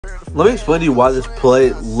Let me explain to you why this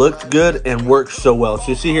play looked good and worked so well. So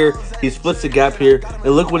you see here, he splits the gap here,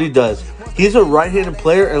 and look what he does. He's a right-handed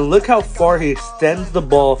player, and look how far he extends the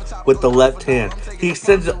ball with the left hand. He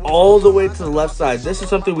extends it all the way to the left side. This is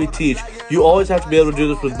something we teach. You always have to be able to do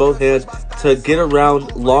this with both hands to get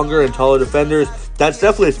around longer and taller defenders. That's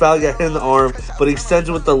definitely a foul, got hit in the arm, but he extends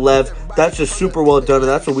it with the left. That's just super well done, and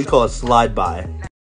that's what we call a slide by.